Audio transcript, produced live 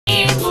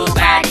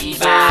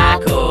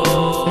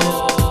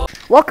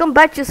Welcome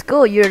back to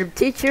school. Your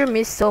teacher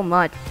missed so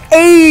much.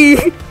 Hey!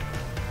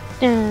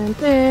 Dun,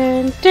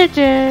 dun, dun,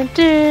 dun,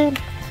 dun.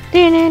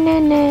 Dun, dun,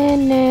 dun,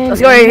 dun, dun, Let's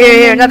go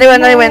here. Another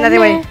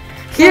way.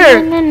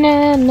 Here!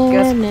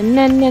 Yes.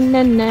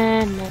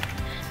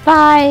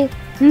 Bye,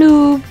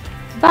 noob.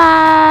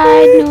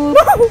 Bye, noob.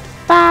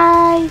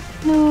 Bye,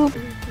 noob.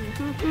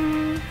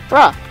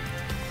 Bruh.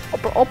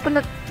 Open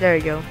it. There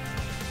you go.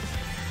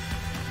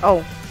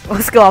 Oh,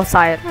 let's go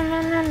outside.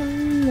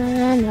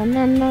 Oh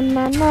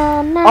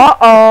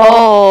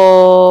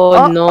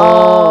no!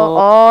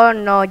 Oh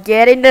no!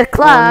 Get in the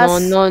class.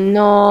 Oh,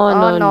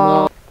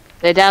 no!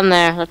 They're down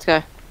there. Let's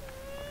go.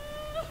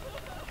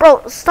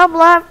 Bro, stop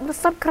laughing.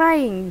 Stop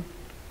crying.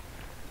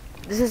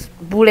 This is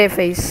bule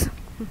face.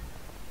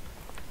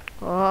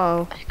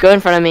 Oh, Go in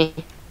front of me.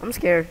 I'm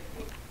scared.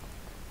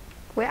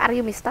 Where are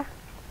you, mister?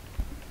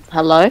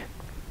 Hello?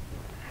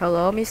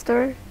 Hello,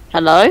 mister?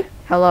 Hello?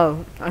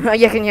 Hello.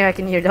 Yeah, I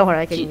can hear. Don't worry,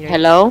 I can hear.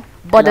 Hello?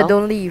 But Hello?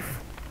 don't leave.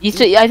 I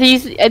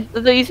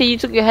thought you said you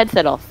took your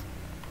headset off.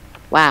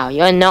 Wow,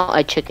 you're not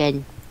a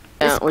chicken.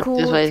 It's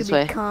cool to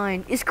be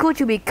kind. It's cool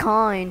to be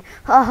kind.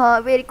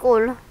 Haha, very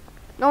cool.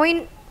 No,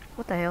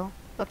 what the hell?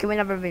 Okay, we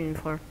never been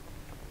before.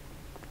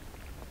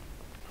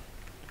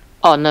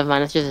 Oh, never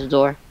mind. It's just a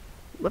door.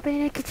 Weapon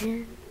in the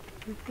kitchen.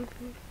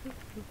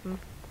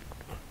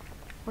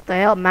 What the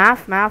hell?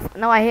 Math?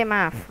 No, I hate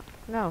math.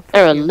 No.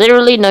 There are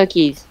literally no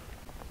keys.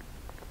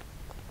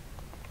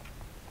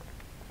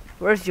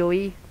 Where's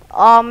Joey?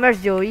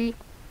 Where's Joey?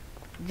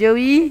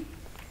 Joey?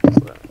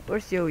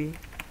 Where's Joey?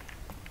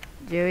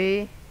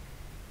 Joey?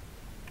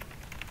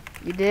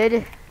 You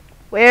did?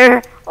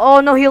 Where? Oh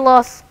no, he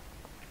lost.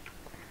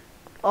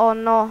 Oh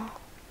no.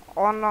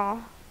 Oh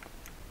no.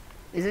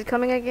 Is it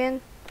coming again?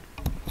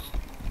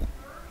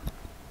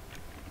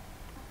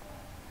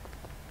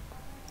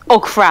 Oh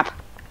crap!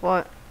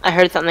 What? I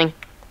heard something.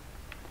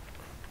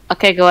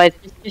 Okay, guys,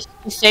 just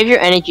save your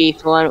energy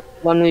for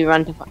when we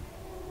run to find.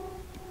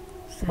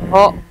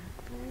 Oh.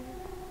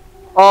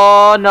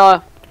 Oh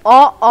no.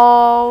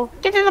 Uh-oh.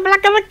 Get to the back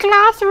of the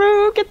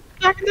classroom! Get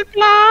back in the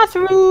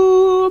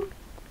classroom!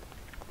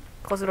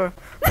 Close the door.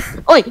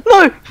 Oi,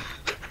 no!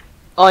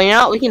 Oh, you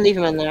know what? We can leave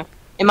him in there.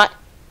 It might.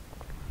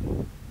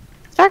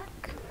 Sack.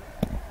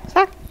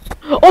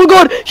 Oh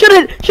god! Shut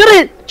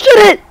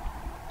it!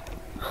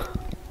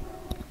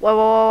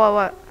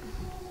 What?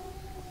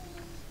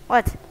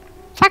 What?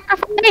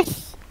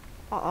 Sacrifice!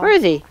 Uh-oh. Where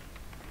is he?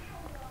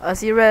 I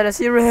see red. I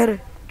see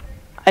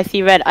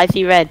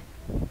red.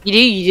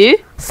 You do?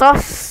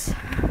 Sus.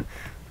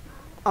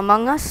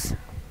 Among Us?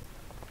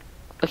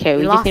 Okay,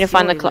 we We just need to lost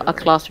find Joey, a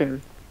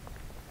classroom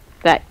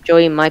that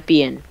Joey might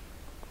be in.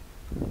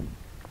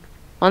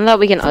 One that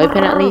we can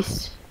open at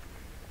least.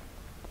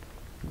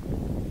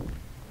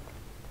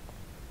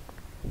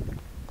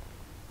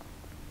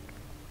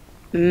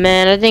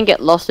 Man, I didn't get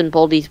lost in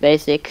Baldi's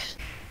basics.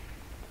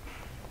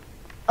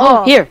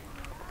 Oh, here!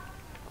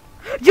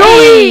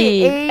 Joey!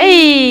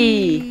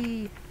 Hey!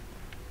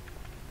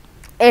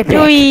 Epic.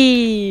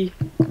 Joey!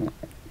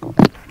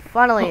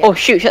 Finally. Oh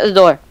shoot, shut the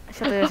door.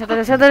 Shut the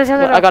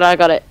door. I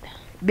got it.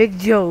 Big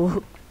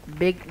Joe.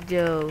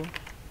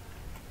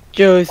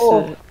 Joseph.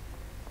 Oh.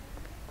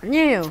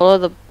 New. Follow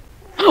the...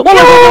 Oh my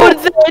god,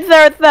 it's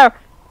there!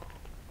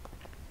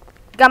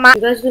 Got my...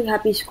 You guys doing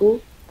happy school?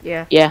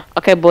 Yeah. Yeah,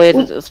 okay boys,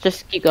 let's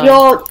just keep going.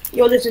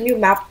 Yo, there's a new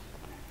map.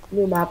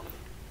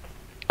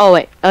 Oh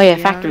wait, oh yeah,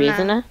 factory,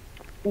 isn't it?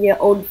 Yeah,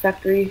 old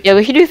factory. Yeah,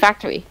 we should do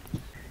factory.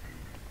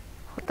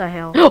 What the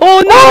hell?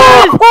 Oh no!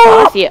 I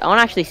wanna see it, I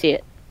wanna actually see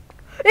it.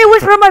 It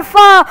whispered my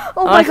phone!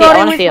 Oh my god, I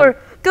wanna it see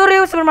whispered! Dude, it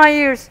whispered my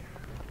ears!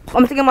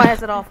 I'm taking my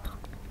headset off.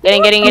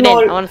 Get in,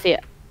 I wanna see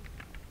it.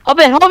 Hop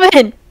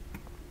in!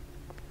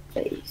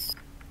 Face.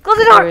 Close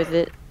the Where door! is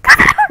it?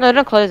 No,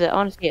 don't close it, I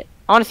wanna see it.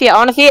 I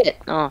wanna see it!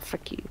 Oh,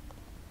 frick you.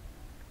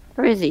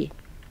 Where is he?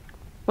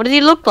 What does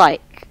he look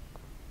like?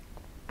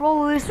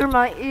 Bro, it whispered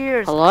my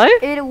ears. Hello?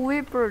 It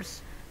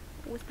whispers.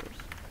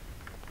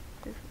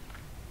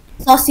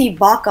 Saucy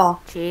baka.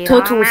 Cheetah.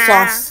 Total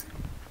sauce.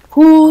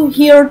 Who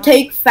here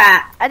take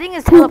fat? I think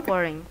it's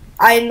teleporting.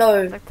 I It's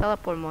know. like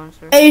teleport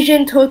monster.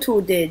 Asian Total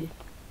did.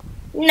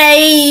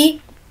 Nay.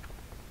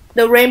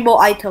 The rainbow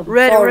item.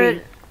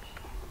 Red.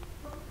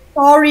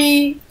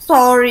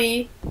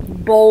 Sorry.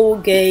 Bowl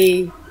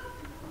gay.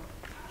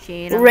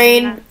 Cheetah.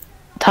 Rain.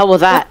 How was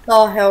that?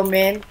 What the hell,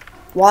 man?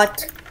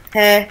 What?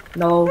 Heh,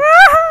 no.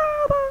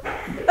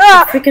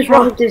 Ah! The frick is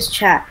wrong with this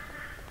chat?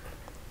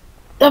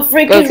 The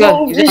frick Go, is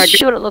wrong with this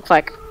see what it looks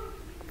like.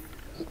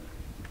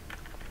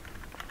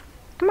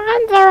 Come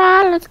on,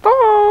 Zara, let's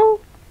go!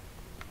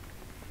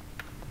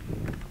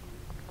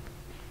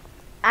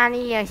 I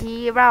need a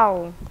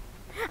hero.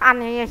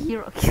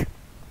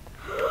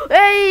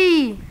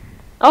 Hey!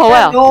 Oh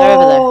wow, they're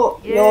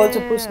over there. Yo, it's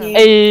a pussy.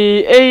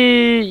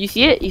 Hey, you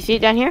see it? You see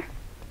it down here?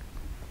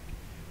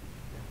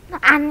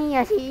 I need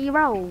a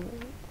hero.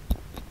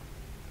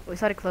 We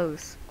started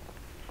close.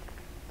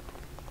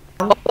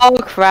 Oh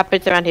crap,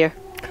 it's around here.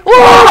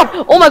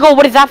 Oh my god,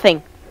 what is that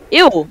thing?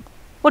 Ew!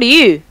 What are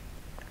you?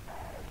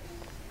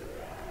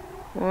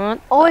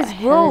 What? Oh, the it's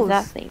hell is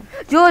that gross. thing?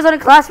 Joe is on the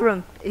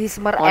classroom. He's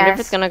smart I wonder if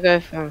it's ass. gonna go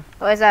from.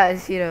 What is that?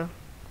 It's Hiro.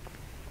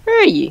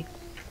 Where are you?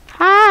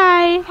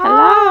 Hi.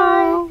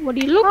 Hello. What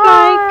do you look like?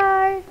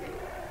 Hi. I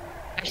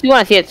actually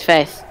want to see its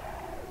face.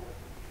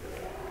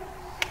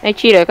 Hey,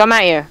 Cheeto, come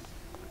out here.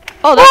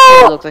 Oh, that's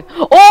what it looks like.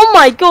 Oh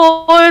my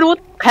god, what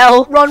the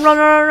hell? Run, run,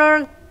 run,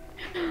 run, run.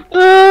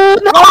 No!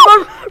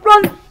 Run, run,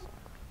 run.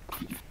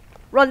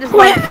 Run this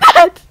way.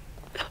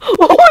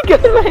 Oh my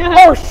god, my hand.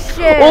 Oh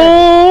shit.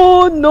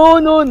 Oh, no,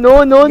 no,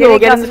 no, no, no.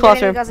 Get in the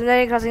classroom. Get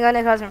in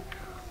the classroom.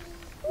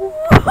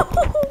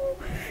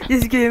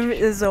 This game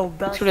is so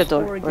bad. Shoot the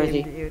door. Where is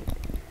he? Dude.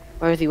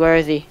 Where is he? Where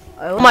is he?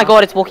 Oh Oh my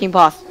god, it's walking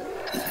past.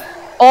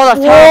 Oh, that's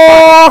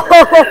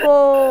terrifying.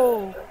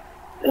 Whoa!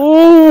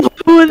 Oh,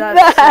 who was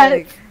That's that?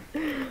 sick.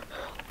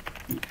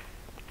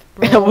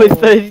 That was Bro.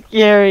 so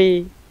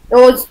scary.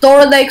 Oh, it's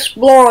Dora the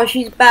Explorer.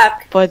 She's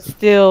back. But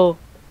still,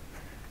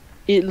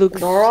 it looks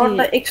Dora sick.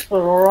 the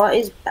Explorer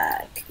is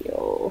back.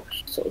 Yo,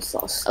 she's so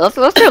sus. Let's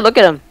go look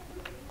at him.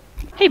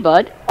 Hey,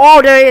 bud.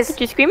 Oh, there he is.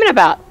 What you screaming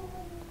about?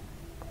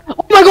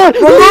 Oh my god!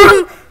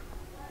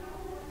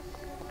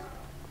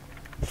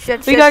 Shit,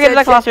 We shit, gotta get shit, to that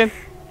shit. classroom.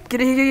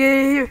 Get in here,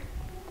 get in here.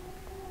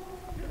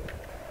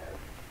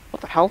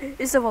 What the hell?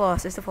 It's the follow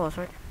us,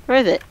 right? Where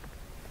is it?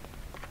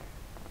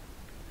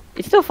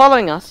 It's still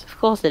following us. Of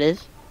course it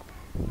is.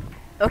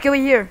 Okay, we're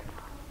here.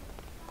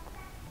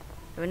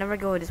 We never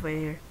go this way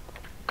here.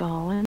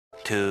 Going.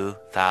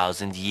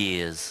 2,000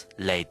 years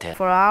later.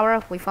 For an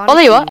hour, we found Oh,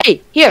 there you a are. key.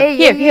 Hey, here, Hey,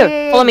 here, yeah, here.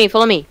 yeah, yeah, Follow yeah. me,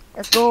 follow me.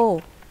 Let's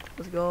go.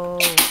 Let's go.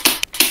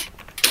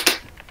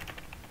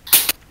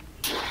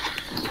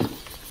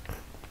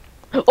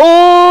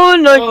 Oh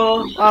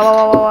no!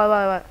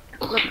 Oh,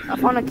 Wait. Look, I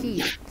found a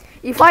key.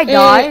 If I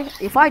die,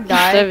 It's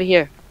over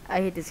here.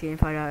 I hate this game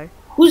if I die.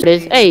 who's It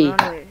is. Hey, Run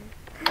away.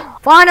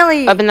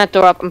 Finally! open that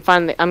door up. I'm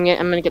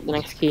gonna get the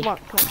next key. Come on.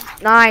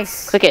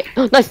 Nice. Click it.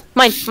 Oh, nice.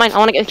 Mine. I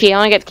wanna get the key.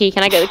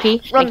 Can I get the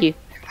key? Run. Thank you.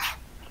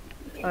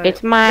 Alright.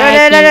 It's my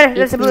There, key. there's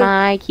It's a blue.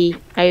 my key.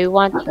 I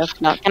want the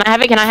flower. Can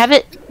I have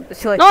it?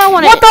 Let's kill it. No, I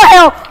want What it. the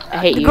hell? I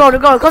hate you.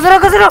 Go. Close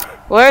it up.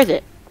 Where is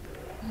it?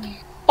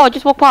 Oh,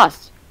 just walk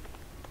past.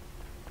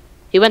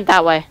 He went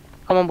that way.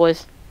 Come on,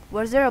 boys.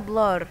 Was there a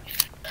blood?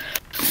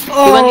 He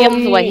went the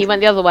other way. He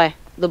went the other way.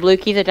 The blue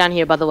keys are down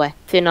here, by the way.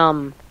 It's in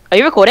Are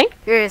you recording?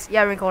 Here it is.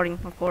 Yeah, recording,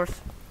 of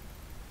course.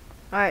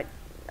 Alright.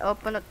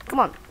 Open it. Come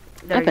on.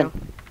 There Open. you go.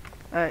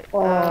 Alright.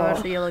 Oh.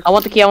 So yellow I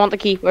want the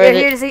key. Where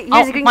is it?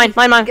 Here's the green mine.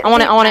 key. Mine. I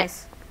want it.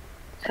 Nice.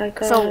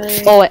 Okay. So,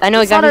 Oh wait, I know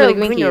we saw exactly where the the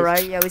green green key door,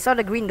 is. right? Yeah, we saw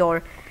the green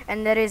door,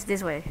 and that is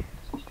this way.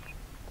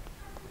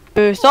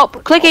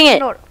 Stop clicking Open it, the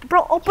door.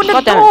 Bro, open the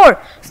God damn it. door!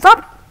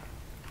 Stop!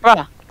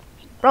 bruh.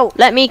 Bro,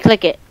 Let me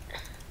click it.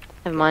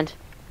 Never mind.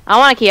 I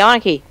want a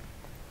key.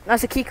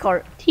 that's a key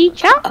card.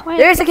 Teacher,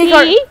 There's a key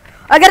card.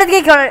 I got a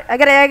key card. I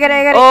got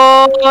it.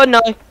 Oh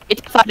no,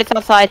 it's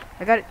outside.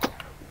 I got it.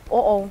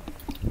 Uh-oh.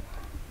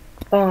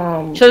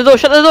 Shut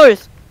the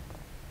doors.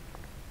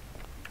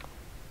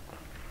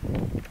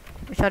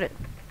 We shut it.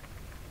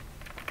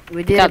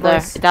 We did It's it, out there.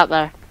 boys. It's out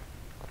there.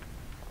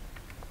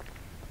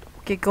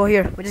 Okay, go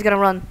here. We're just gonna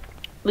run.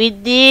 We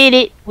did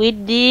it.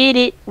 Did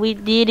it.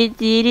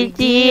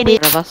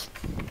 One of us.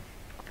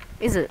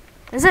 Is it?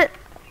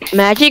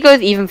 Magic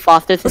goes even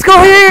faster. Let's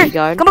go here!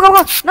 Guard. Come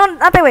on. No,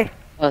 not that way.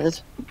 Oh,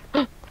 let's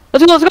go.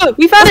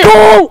 We found it.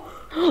 Go!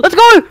 Let's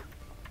go.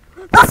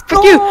 Let's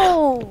Thank you.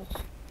 go!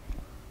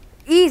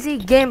 Easy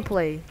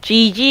gameplay.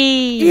 GG.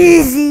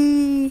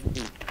 Easy.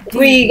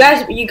 Wait,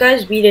 you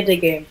guys beat it the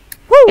game.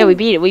 Woo! Yeah, we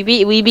beat it. We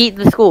beat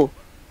the school.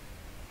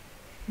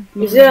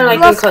 Is there like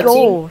Let's a cutscene?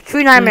 go.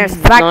 3 Nightmares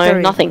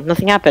Factory. No,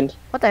 nothing happened.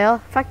 What the hell?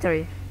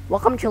 Factory.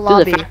 Welcome to To the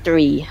lobby.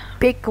 factory.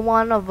 Pick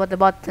one of the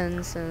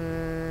buttons. Who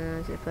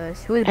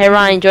is Hey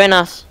Ryan, join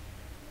us.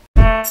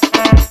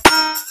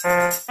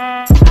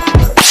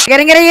 Get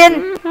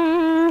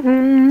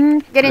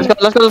in.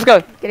 Let's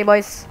go. Get in,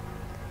 boys.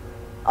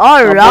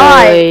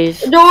 Alright.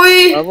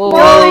 Joey! Bubble.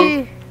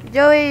 Joey.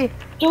 Joey!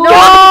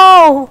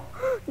 No!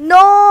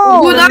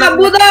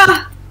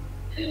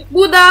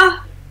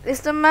 Buddha! It's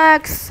the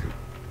max.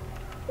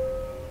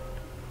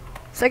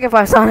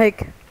 Sacrifice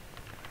Sonic.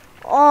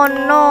 Oh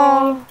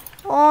no.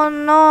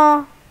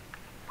 Oh,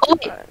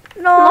 wait.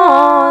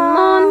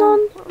 No.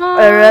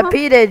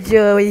 Repeat it,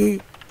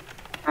 Joey.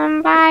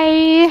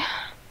 Bye.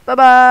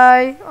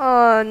 Bye.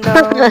 Oh no.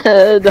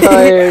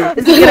 No.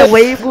 Is he gonna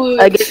wave?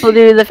 I guess we'll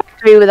do the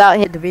factory without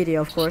Hit the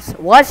video, of course.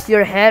 Watch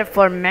your head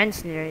for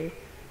mentionary.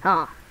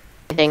 Huh.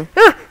 anything.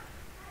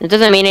 It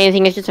doesn't mean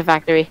anything. It's just a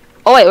factory.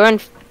 Oh wait, we're in.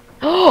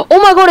 Oh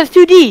my god, it's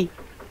 2D.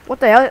 What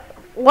the hell?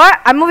 What?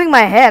 I'm moving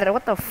my head.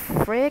 What the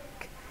frick?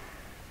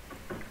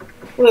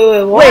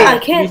 Wait, what? Wait, I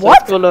can't.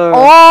 what? Color.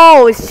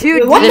 Oh, it's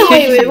 2D.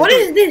 Wait, what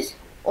is this?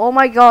 Oh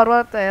my god,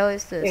 what the hell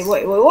is this?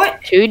 Wait,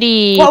 what?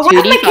 2D. Why is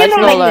 2D my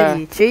camera like color.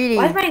 3D.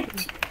 Why is my...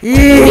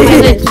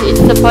 Because it's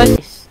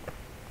supposed.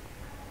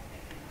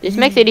 This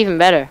makes it even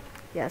better.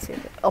 Yes.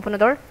 Open the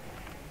door.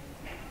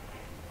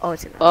 Oh,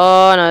 it's in.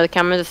 Oh no, the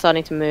cameras are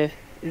starting to move.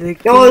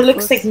 Yo, it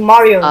looks like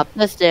Mario. Up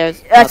the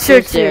stairs. Yeah, up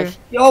sure, the stairs.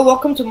 Yo,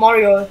 welcome to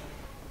Mario.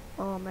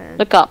 Oh man.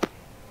 Look up.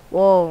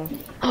 Whoa.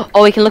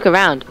 Oh, we can look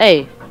around.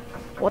 Hey.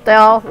 What the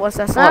hell? What's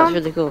that Oh, sound?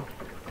 that's really cool.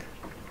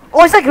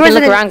 Oh, it's like You can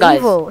look Resident around, guys.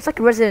 Evil. It's like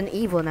Resident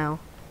Evil now.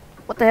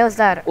 What the hell is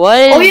that? What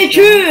is Oh yeah, that?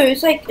 true.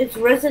 It's like it's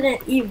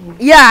Resident Evil.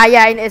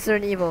 Yeah, in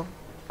Resident Evil.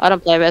 I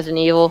don't play Resident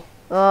Evil.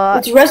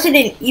 It's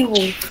Resident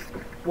Evil.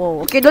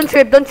 Whoa. Okay, don't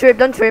trip. Don't trip.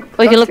 Don't trip.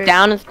 Oh, you don't can look trip.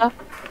 down and stuff.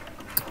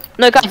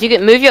 No, guys, you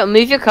can move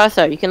your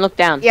cursor. You can look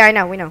down. Yeah, I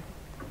know. We know.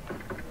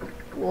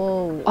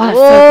 Whoa. Oh, that's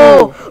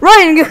Whoa. so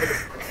Run!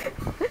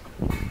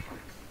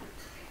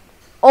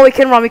 Oh, we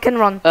can run. We can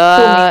run.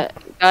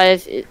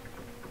 Guys.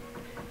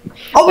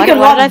 Oh, we can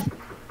run.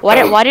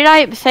 Why did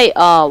I say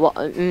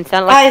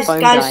sound like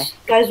phone guy?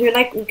 Guys, we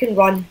can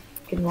run.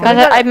 We can run.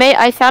 Guys,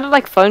 I sounded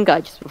like phone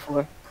guy just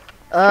before.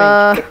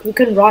 We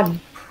can run.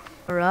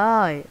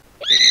 Alright.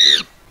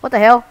 What the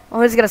hell? Oh,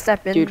 who's gonna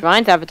step in? Dude,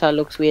 Ryan's avatar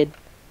looks weird.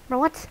 Bro,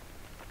 what?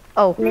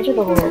 Oh.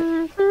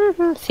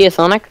 See a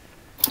Sonic?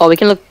 Oh, we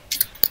can look.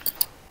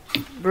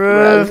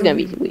 Bro, this is Bro. gonna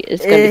be weird.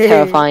 It's gonna be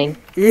terrifying.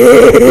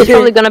 Yeah. This is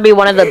probably gonna be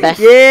one of the best.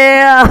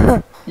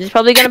 Yeah. This is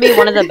probably gonna be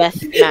one of the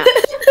best maps.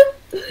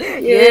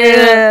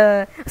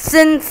 Yeah.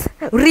 Since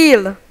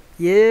real.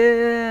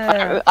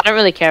 Yeah. I don't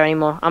really care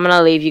anymore. I'm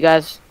gonna leave you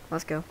guys.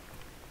 Let's go.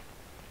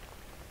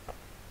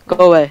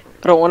 Go away.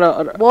 I don't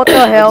wanna. What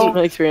the hell? I don't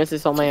wanna experience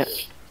this on my own.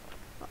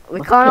 We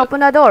can't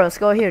open that door. Let's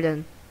go here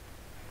then.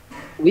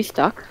 We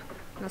stuck?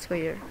 Let's go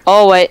here.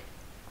 Oh wait.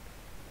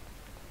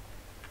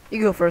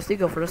 You go first. You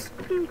go first.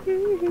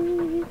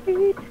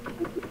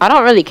 I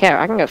don't really care.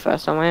 I can go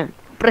first on my own.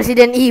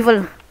 President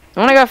Evil. I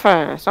wanna go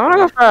first.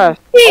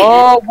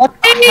 Oh,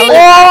 what the hell?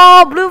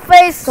 Oh, blue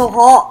face. So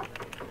hot.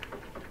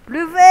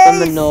 Blue face.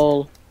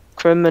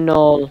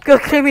 Criminal. Go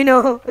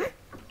criminal.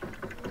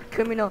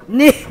 Criminal.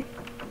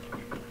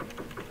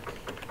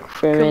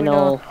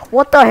 Criminal.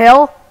 What the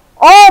hell?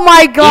 Oh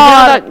my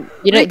god!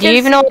 Do you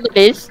even know what it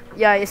is?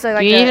 Yeah, it's like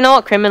Do you even know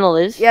what criminal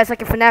is? Yeah, it's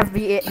like a FNAF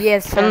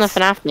VS. From the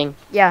FNAF thing.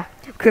 Yeah,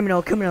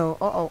 criminal.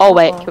 Uh-oh. Oh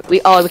wait,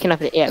 we can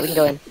open it. Yeah, we can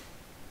go in.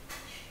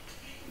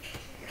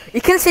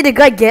 You can see the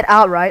guy get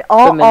out, right?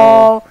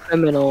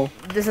 Criminal.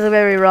 This is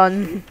where we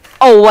run.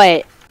 Oh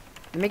wait.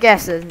 Let me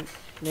guess.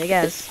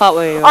 Part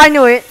where you I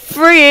knew it.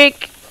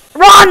 freak.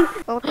 Run!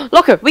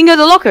 Locker. We can go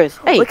to the lockers.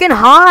 Hey. We can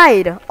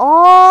hide.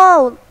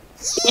 Oh.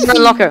 In the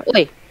locker.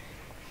 Wait.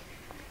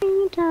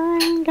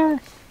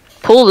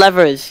 Pull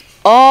levers.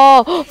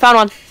 Oh, found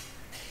one.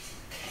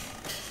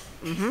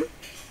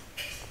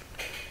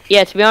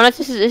 Yeah, to be honest,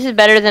 this is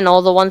better than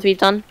all the ones we've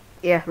done.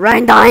 Yeah,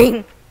 Ryan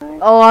dying.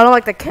 Oh, I don't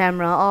like the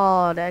camera.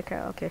 Oh, that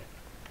camera. Okay.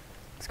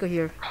 Let's go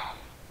here.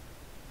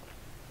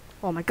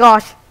 Oh my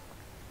gosh.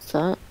 What's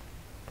that?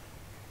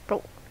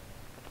 Bro.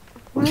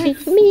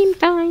 It's meme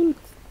time.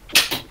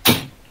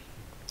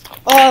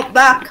 Oh,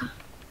 back.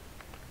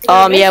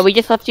 Yeah, we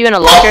just left you in a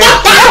locker.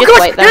 You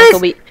just wait there until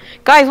we.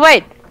 Guys,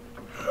 wait.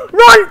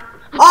 Run!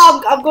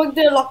 Oh, I'm going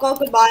to the locker.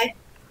 Goodbye.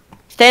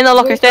 Stay in the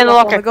locker. Stay in the Oh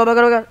my locker. god, my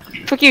god, my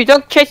god. Fuck you!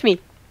 Don't chase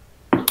me.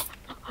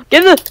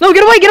 Get in the. No,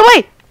 get away! Get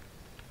away!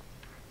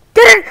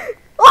 Get in!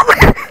 Oh my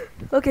god!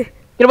 Okay.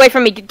 Get away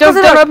from me! Don't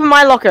open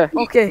my locker.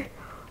 Okay.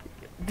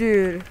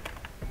 Dude.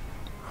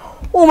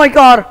 Oh my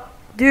god!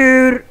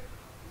 Dude.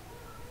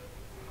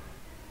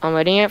 I'm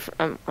waiting it.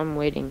 I'm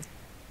waiting.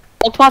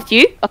 Walk past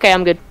you? Okay,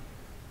 I'm good.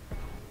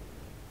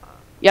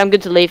 Yeah, I'm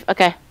good to leave.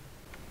 Okay.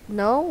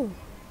 No.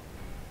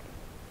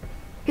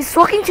 He's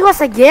talking to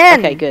us again.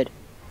 Okay, good.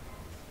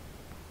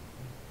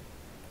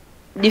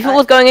 If it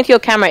was going into your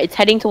camera, it's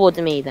heading towards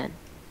me then.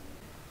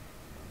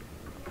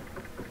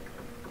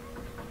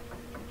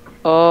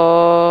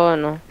 Oh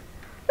no.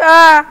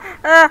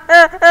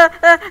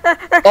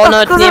 Oh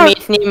no, it's near me,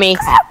 it's near me.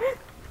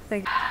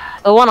 Thank you.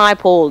 The one I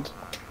pulled.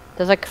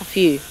 There's like a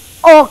few.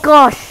 Oh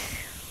gosh.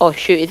 Oh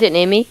shoot, is it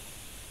near me?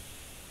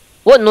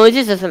 What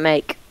noises does it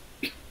make?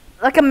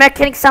 Like a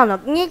mechanic sound.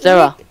 Like,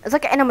 Zara. It's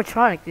like an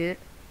animatronic, dude.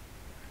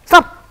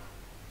 Stop.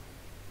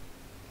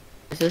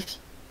 Should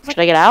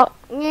I get out?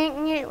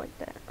 Like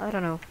that. I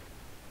don't know.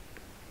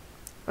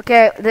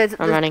 Okay,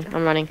 I'm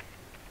running.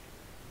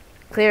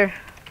 Clear.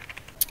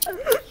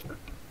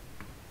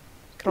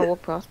 Can it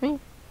walk past me?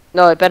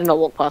 No, it better not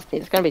walk past me.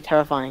 It's gonna be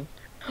terrifying.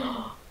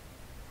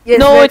 Yeah,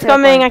 No, very it's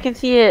coming. terrifying. I can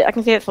see it. I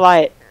can see its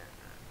light.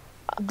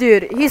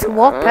 Dude, he's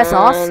walked past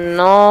us.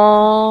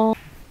 No.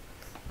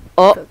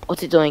 Oh,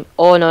 what's it doing?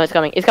 Oh no, it's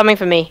coming. It's coming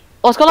for me.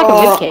 Oh, it's got like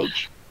a rib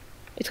cage.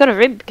 It's got a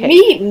rib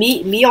cage.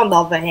 Me on the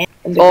other hand.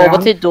 Oh,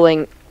 what's it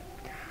doing?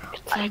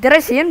 Did I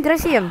see him? Did I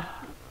see him?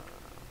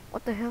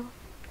 What the hell?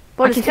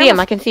 Bro, I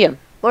can see him.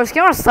 Bro, this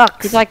camera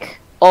sucks. He's like,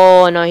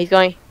 oh no, he's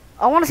going.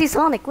 I want to see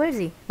Sonic. Where is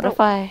he? What if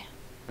I?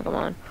 Oh, come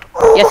on.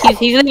 Yes,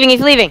 he's leaving.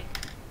 He's leaving.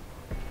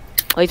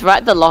 Oh, he's right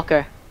at the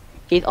locker.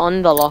 He's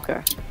on the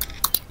locker.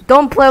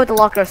 Don't play with the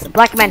lockers,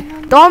 black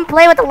man. Don't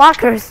play with the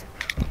lockers.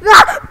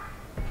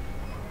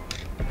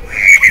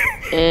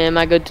 Am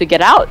I good to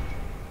get out?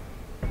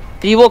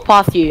 Did he walk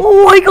past you?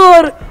 Oh my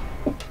god.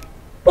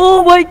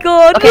 Oh my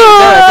god. Okay,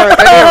 sorry.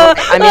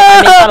 I'm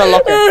inside a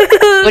locker.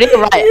 Go to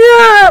your right.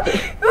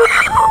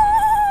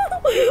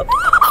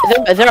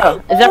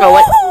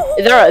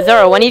 Yeah.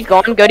 Zero. When he's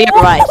gone, go to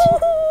your right.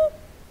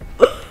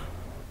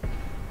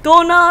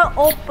 Do not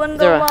open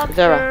the locker.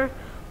 Zara.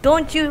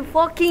 Don't you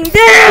fucking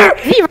dare!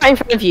 Is he right in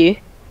front of you?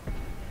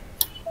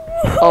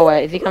 Oh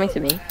wait, is he coming to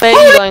me? Where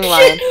are you going,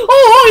 Lion?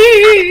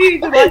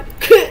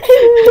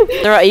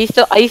 Zara, are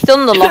you still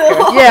in the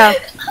locker? Yeah.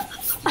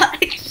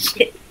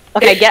 Shit.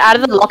 Okay, get out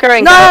of the locker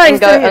and No, go he's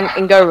still here.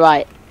 and go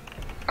right.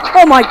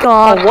 Oh my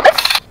god. Oh,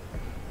 what?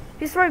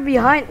 He's right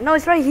behind. No,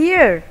 it's right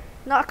here.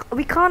 No,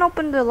 we can't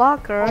open the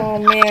locker. Oh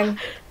man.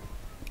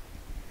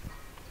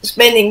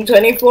 Spending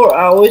 24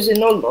 hours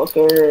in a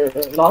locker.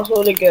 Not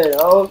really good.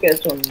 I'll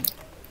get some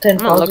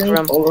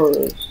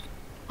 $10,000.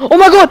 Oh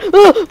my god!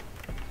 Ugh!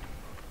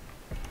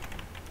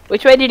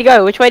 Which way did he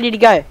go? Which way did he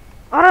go?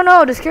 I don't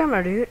know. This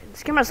camera, dude.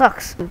 This camera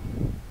sucks.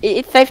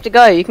 It's safe to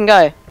go. You can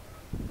go.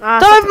 Ah,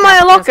 Don't open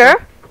my let's go.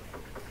 locker.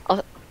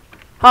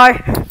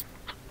 Hi.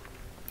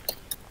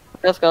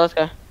 Let's go. Let's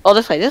go. Oh,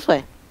 this way. This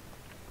way.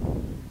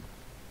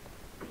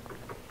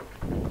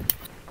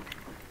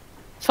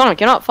 Sonic,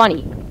 you're not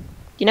funny.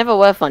 You never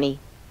were funny.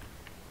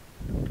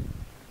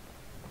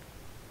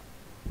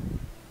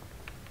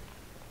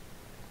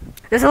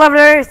 There's a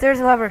lever. There's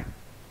a lever.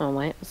 Oh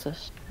wait, what's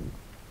this?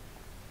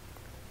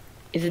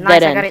 Is it Nice,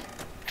 dead I end? got it.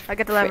 I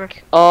got the lever.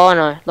 Frick. Oh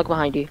no, look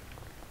behind you.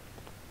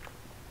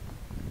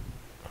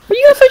 What are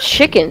you guys such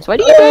chickens? Why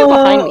do you go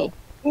behind me?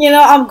 You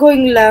know, I'm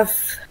going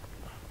left.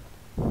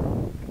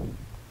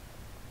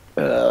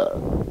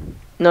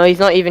 No, he's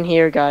not even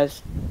here,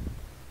 guys.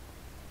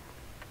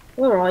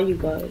 Where are you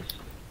guys?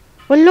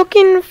 We're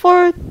looking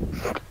for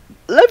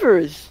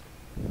levers.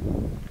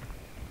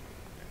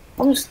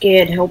 I'm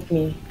scared. Help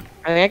me.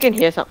 I think I can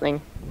hear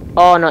something.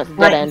 Oh no, it's a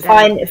dead end.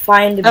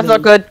 Find That's me.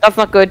 not good. That's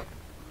not good.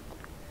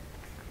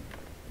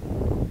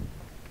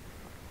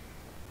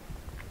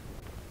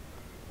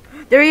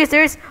 There he is.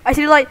 There he is. I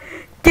see the light.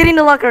 Get in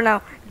the locker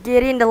now.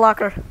 Get in the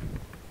locker.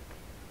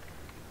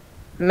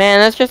 Man,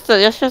 that's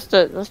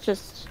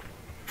just.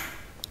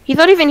 He's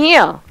not even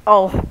here.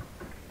 Oh.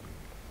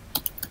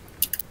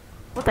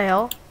 What the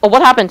hell? Oh,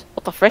 what happened?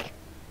 What the frick?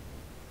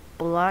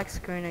 Black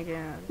screen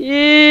again.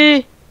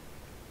 Yeah.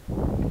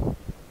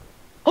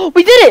 Oh,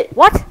 we did it!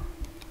 What?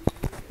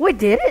 We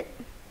did it?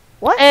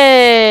 What?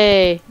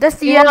 Hey! That's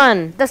the we end.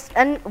 won. That's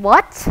and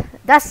what?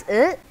 That's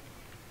it?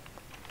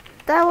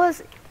 That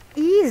was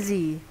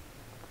easy.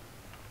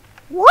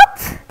 What?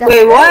 That's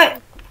Wait, it?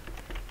 what?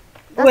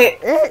 That's Wait.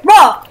 it.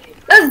 Bro,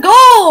 let's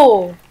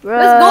go!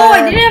 Let's go!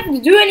 I Bruh. didn't have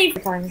to do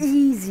anything.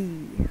 Easy.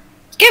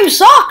 This game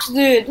sucks,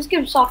 dude. This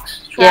game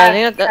sucks. Yeah, I Trash,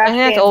 think that's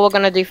trash all we're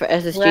gonna do for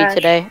SSG Trash.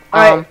 today.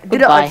 Alright, do the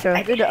Goodbye.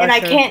 outro. Do the And I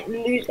outro. can't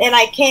lose. And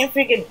I can't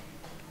freaking.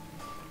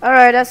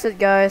 Alright, that's it,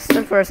 guys.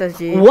 That's for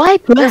SSG.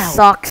 Wipe This out.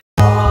 sucks.